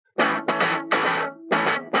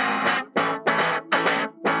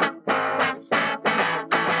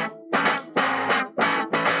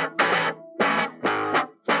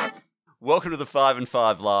welcome to the 5 and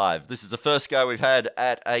 5 Live. This is the first go we've had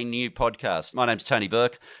at a new podcast. My name's Tony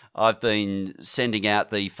Burke. I've been sending out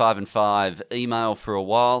the 5 and 5 email for a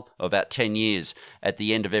while, about 10 years, at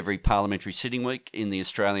the end of every parliamentary sitting week in the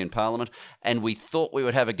Australian Parliament, and we thought we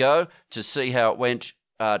would have a go to see how it went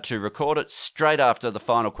to record it straight after the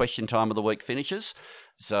final question time of the week finishes.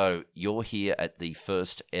 So you're here at the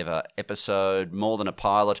first ever episode, more than a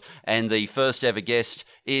pilot, and the first ever guest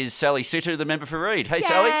is Sally Sitou, the member for Reid. Hey, Yay!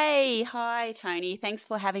 Sally. Hey, hi, Tony. Thanks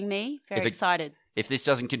for having me. Very excited. If this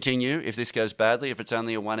doesn't continue, if this goes badly, if it's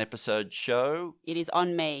only a one-episode show... It is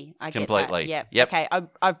on me. I completely. Get that. Yep. Okay,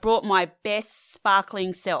 I've brought my best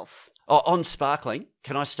sparkling self. Oh, on sparkling,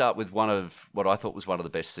 can I start with one of what I thought was one of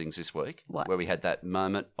the best things this week? What? Where we had that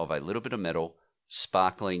moment of a little bit of metal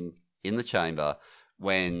sparkling in the chamber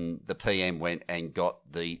when the PM went and got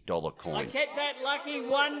the dollar coin. I kept that lucky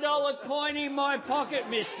 $1 coin in my pocket,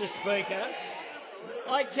 Mr. Speaker.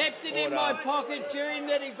 I kept it in my pocket during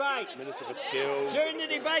the debate. Minister for Skills. During the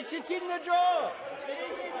debates, it's in the drawer.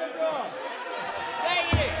 It is in the drawer. There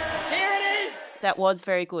it is. Here it is. That was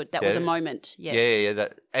very good. That was a moment. Yes. Yeah.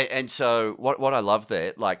 And so what I love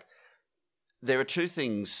there, like, there are two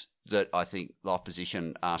things that I think the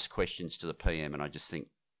opposition ask questions to the PM, and I just think,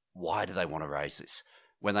 why do they want to raise this?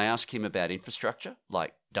 When they ask him about infrastructure,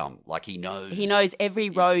 like, dumb, like he knows. He knows every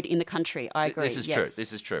road in the country. I agree. This is true.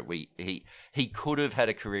 This is true. He could have had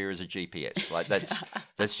a career as a GPS. Like,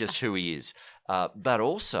 that's just who he is. But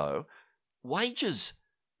also, wages.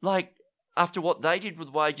 Like, after what they did with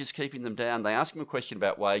wages, keeping them down, they ask him a question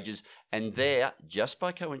about wages, and there, just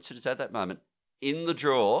by coincidence at that moment, in the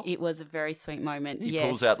drawer, it was a very sweet moment. He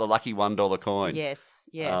pulls out the lucky $1 coin. Yes.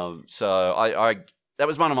 So I that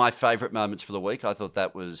was one of my favourite moments for the week. I thought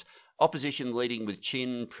that was opposition leading with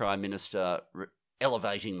chin, Prime Minister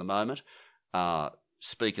elevating the moment,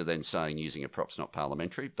 Speaker then saying using a prop's not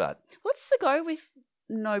parliamentary. But what's the go with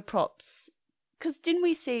no props? Because didn't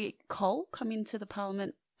we see Cole come into the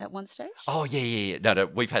Parliament at one stage? Oh, yeah. No,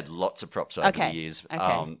 we've had lots of props over the years.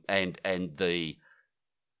 Okay. And the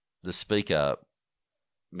Speaker,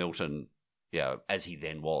 Milton, as he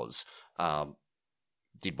then was,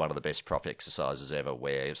 did one of the best prop exercises ever,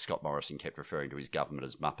 where Scott Morrison kept referring to his government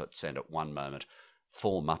as Muppets, and at one moment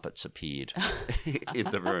 4 Muppets appeared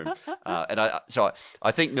in the room. So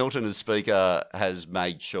I think Milton as Speaker has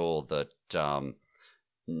made sure that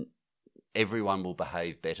everyone will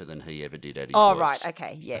behave better than he ever did at his worst. Right,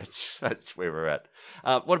 okay, yes. That's where we're at.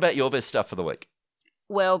 What about your best stuff for the week?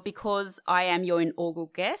 Well, because I am your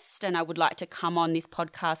inaugural guest and I would like to come on this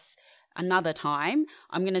podcast another time,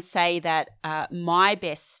 I'm going to say that my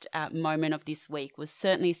best moment of this week was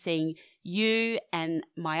certainly seeing you and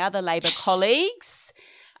my other Labor colleagues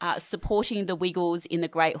supporting the Wiggles in the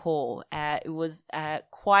Great Hall. It was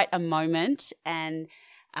quite a moment and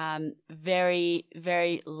very,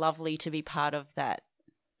 very lovely to be part of that.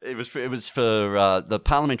 It was for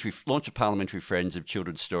the launch of Parliamentary Friends of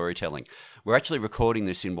Children's Storytelling. We're actually recording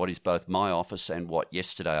this in what is both my office and what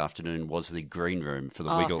yesterday afternoon was the green room for the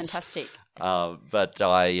Wiggles. Fantastic. But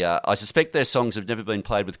I suspect their songs have never been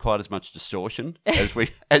played with quite as much distortion as we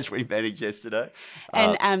managed yesterday.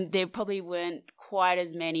 And there probably weren't quite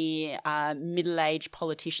as many middle-aged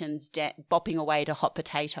politicians bopping away to Hot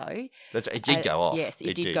Potato. It did go off. Yes,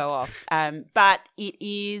 it did go off. But it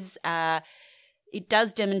is... it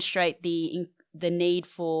does demonstrate the need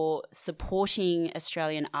for supporting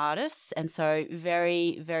Australian artists, and so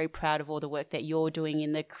very, very proud of all the work that you're doing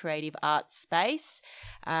in the creative arts space,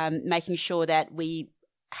 making sure that we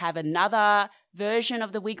have another version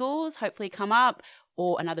of the Wiggles hopefully come up,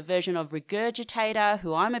 or another version of Regurgitator,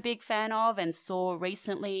 who I'm a big fan of and saw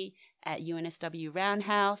recently at UNSW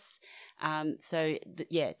Roundhouse.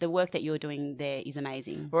 The work that you're doing there is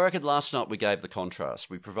amazing. Well, I reckon last night we gave the contrast.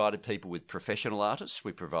 We provided people with professional artists.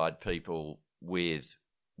 We provide people with,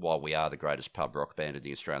 while we are the greatest pub rock band in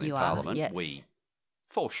the Australian Parliament, yes. We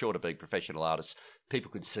fall short of being professional artists. People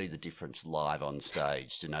could see the difference live on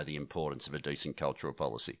stage to know the importance of a decent cultural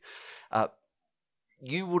policy.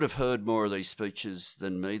 You would have heard more of these speeches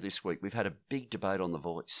than me this week. We've had a big debate on The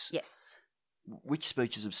Voice. Yes. Which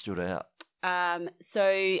speeches have stood out?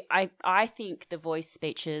 So I think the Voice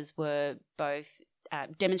speeches were both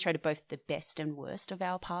demonstrated both the best and worst of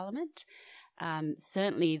our Parliament.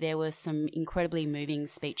 Certainly there were some incredibly moving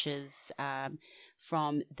speeches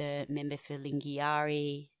from the member for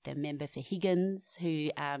Lingiari, the member for Higgins,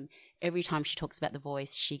 who every time she talks about the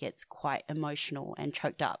Voice, she gets quite emotional and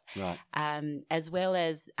choked up. Right. As well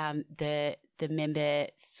as the member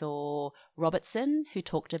for Robertson, who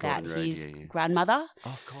talked about Reid, his grandmother.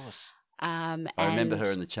 Oh, of course. I remember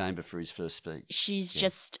her in the chamber for his first speech. She's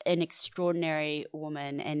just an extraordinary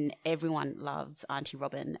woman, and everyone loves Auntie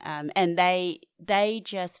Robin. And they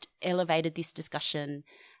just elevated this discussion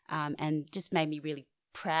and just made me really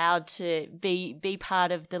proud to be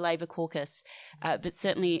part of the Labor caucus. But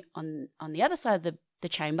certainly on the other side of the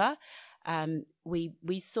chamber,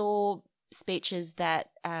 we saw speeches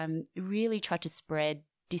that really tried to spread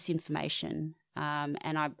disinformation.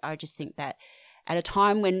 And I just think that at a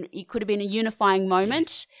time when it could have been a unifying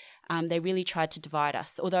moment, they really tried to divide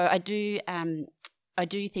us. Although I do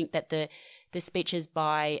think that the speeches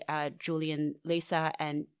by Julian Leeser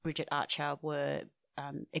and Bridget Archer were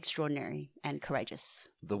extraordinary and courageous.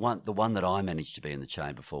 The one that I managed to be in the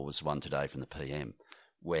chamber for was one today from the PM,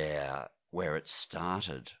 where it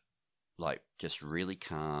started like just really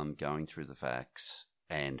calm, going through the facts,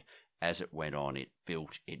 and as it went on, it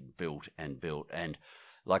built and built. And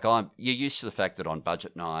like you're used to the fact that on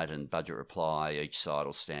budget night and budget reply, each side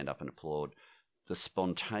will stand up and applaud. The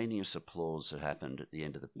spontaneous applause that happened at the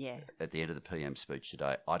end of the PM speech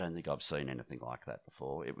today, I don't think I've seen anything like that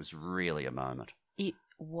before. It was really a moment. It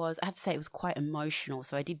was, I have to say, it was quite emotional.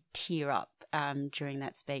 So I did tear up during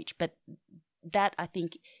that speech. But that, I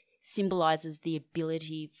think, symbolises the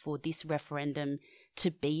ability for this referendum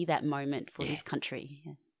to be that moment for this country.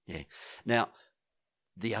 Yeah. Now,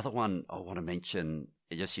 the other one I want to mention,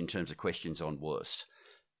 just in terms of questions on worst,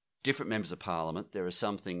 different members of Parliament, there are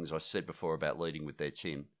some things I said before about leading with their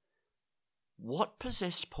chin. What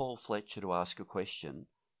possessed Paul Fletcher to ask a question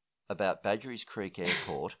about Badgerys Creek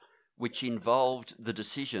Airport, which involved the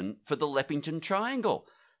decision for the Leppington Triangle?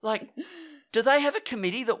 Like, do they have a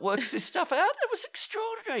committee that works this stuff out? It was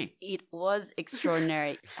extraordinary. It was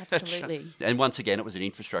extraordinary, absolutely. And once again, it was an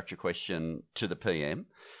infrastructure question to the PM.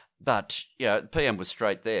 But, the PM was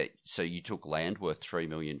straight there. So you took land worth $3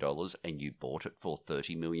 million and you bought it for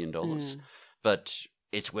 $30 million. But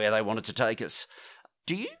it's where they wanted to take us.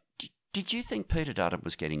 Did you think Peter Dutton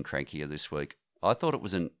was getting crankier this week? I thought it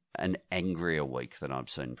was an angrier week than I've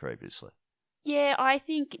seen previously. Yeah, I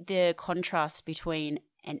think the contrast between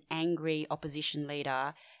an angry opposition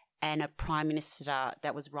leader and a Prime Minister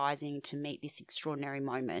that was rising to meet this extraordinary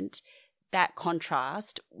moment, that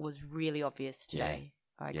contrast was really obvious today. Yeah.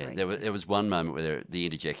 I agree. Yeah, there was one moment where the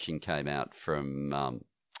interjection came out from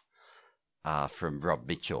Rob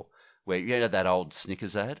Mitchell, where that old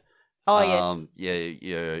Snickers ad. Oh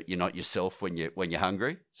yes. You're not yourself when you're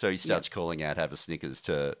hungry. So he starts calling out, "Have a Snickers"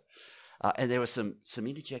 to. And there were some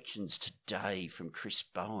interjections today from Chris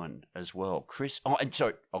Bowen as well.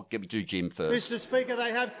 Let me do Jim first. Mr. Speaker,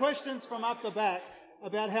 they have questions from up the back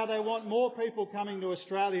about how they want more people coming to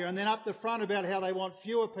Australia, and then up the front about how they want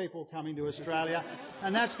fewer people coming to Australia.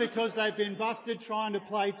 And that's because they've been busted trying to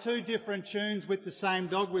play two different tunes with the same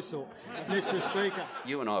dog whistle, Mr. Speaker.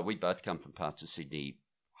 You and I, we both come from parts of Sydney,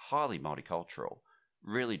 highly multicultural,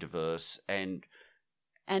 really diverse, and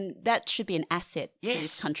that should be an asset to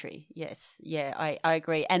this country. Yes. Yeah, I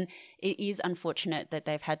agree. And it is unfortunate that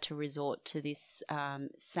they've had to resort to this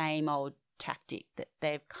same old tactic that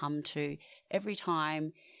they've come to every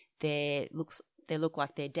time they look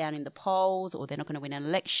like they're down in the polls or they're not going to win an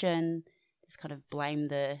election. Just kind of blame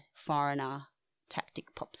the foreigner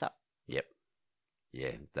tactic pops up. Yep.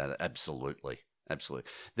 Yeah, that absolutely.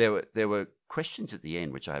 There were questions at the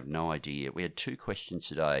end which I have no idea. We had two questions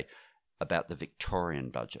today about the Victorian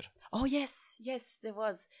budget. Oh, yes, there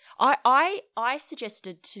was. I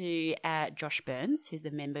suggested to Josh Burns, who's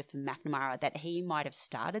the member for Macnamara, that he might have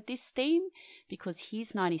started this theme because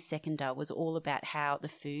his 90-seconder was all about how the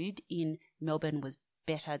food in Melbourne was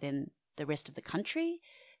better than the rest of the country.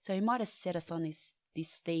 So he might have set us on this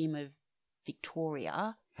theme of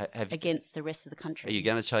Victoria against the rest of the country. Are you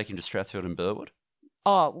going to take him to Strathfield and Burwood?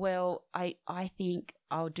 Oh, well, I think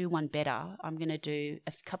I'll do one better. I'm going to do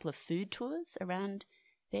a couple of food tours around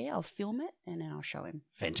there. I'll film it and then I'll show him.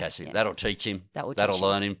 Fantastic. Yeah. That'll teach him. That'll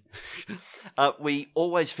learn him. We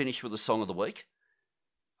always finish with a song of the week.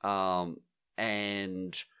 And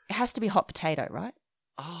it has to be hot potato, right?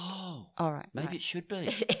 Oh. All right. Maybe it should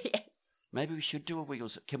be. Yes. Maybe we should do a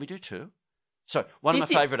Wiggles. Can we do two? So one of my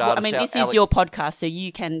favourite artists. This is your podcast, so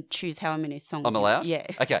you can choose how many songs. I'm allowed? Yeah.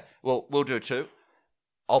 Okay. Well, we'll do two.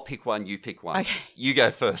 I'll pick one, you pick one. Okay. You go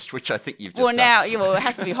first, which I think you've just done. Well, it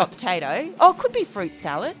has to be hot potato. Oh, it could be fruit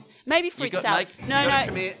salad. Maybe fruit salad. No.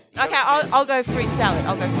 Come here. Okay, I'll go fruit salad.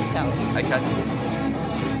 Okay.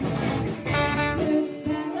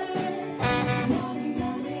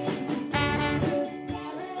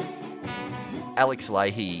 Alex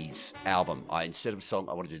Leahy's album. Instead of a song,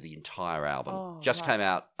 I want to do the entire album. Came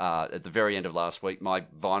out at the very end of last week. My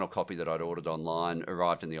vinyl copy that I'd ordered online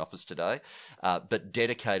arrived in the office today, but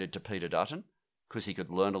dedicated to Peter Dutton because he could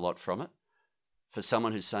learn a lot from it. For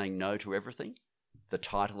someone who's saying no to everything, the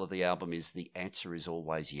title of the album is The Answer Is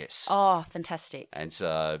Always Yes. Oh, fantastic. And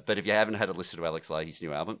so, but if you haven't had a listen to Alex Leahy's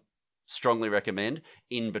new album, strongly recommend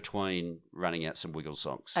in between running out some Wiggles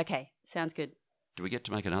songs. Okay, sounds good. Do we get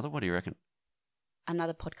to make another? What do you reckon?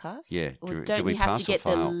 Another podcast? Yeah. Or do we have pass to get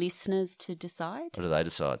or fail? the listeners to decide? Or do they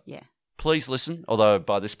decide? Yeah. Please listen, although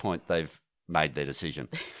by this point they've made their decision.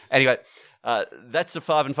 Anyway, that's the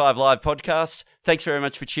 5 and 5 Live podcast. Thanks very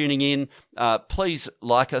much for tuning in. Please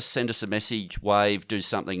like us, send us a message, wave, do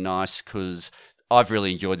something nice, because I've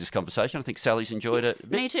really enjoyed this conversation. I think Sally's enjoyed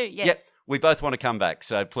it. Me too, yes. Yep, we both want to come back,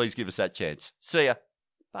 so please give us that chance. See ya.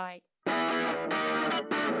 Bye.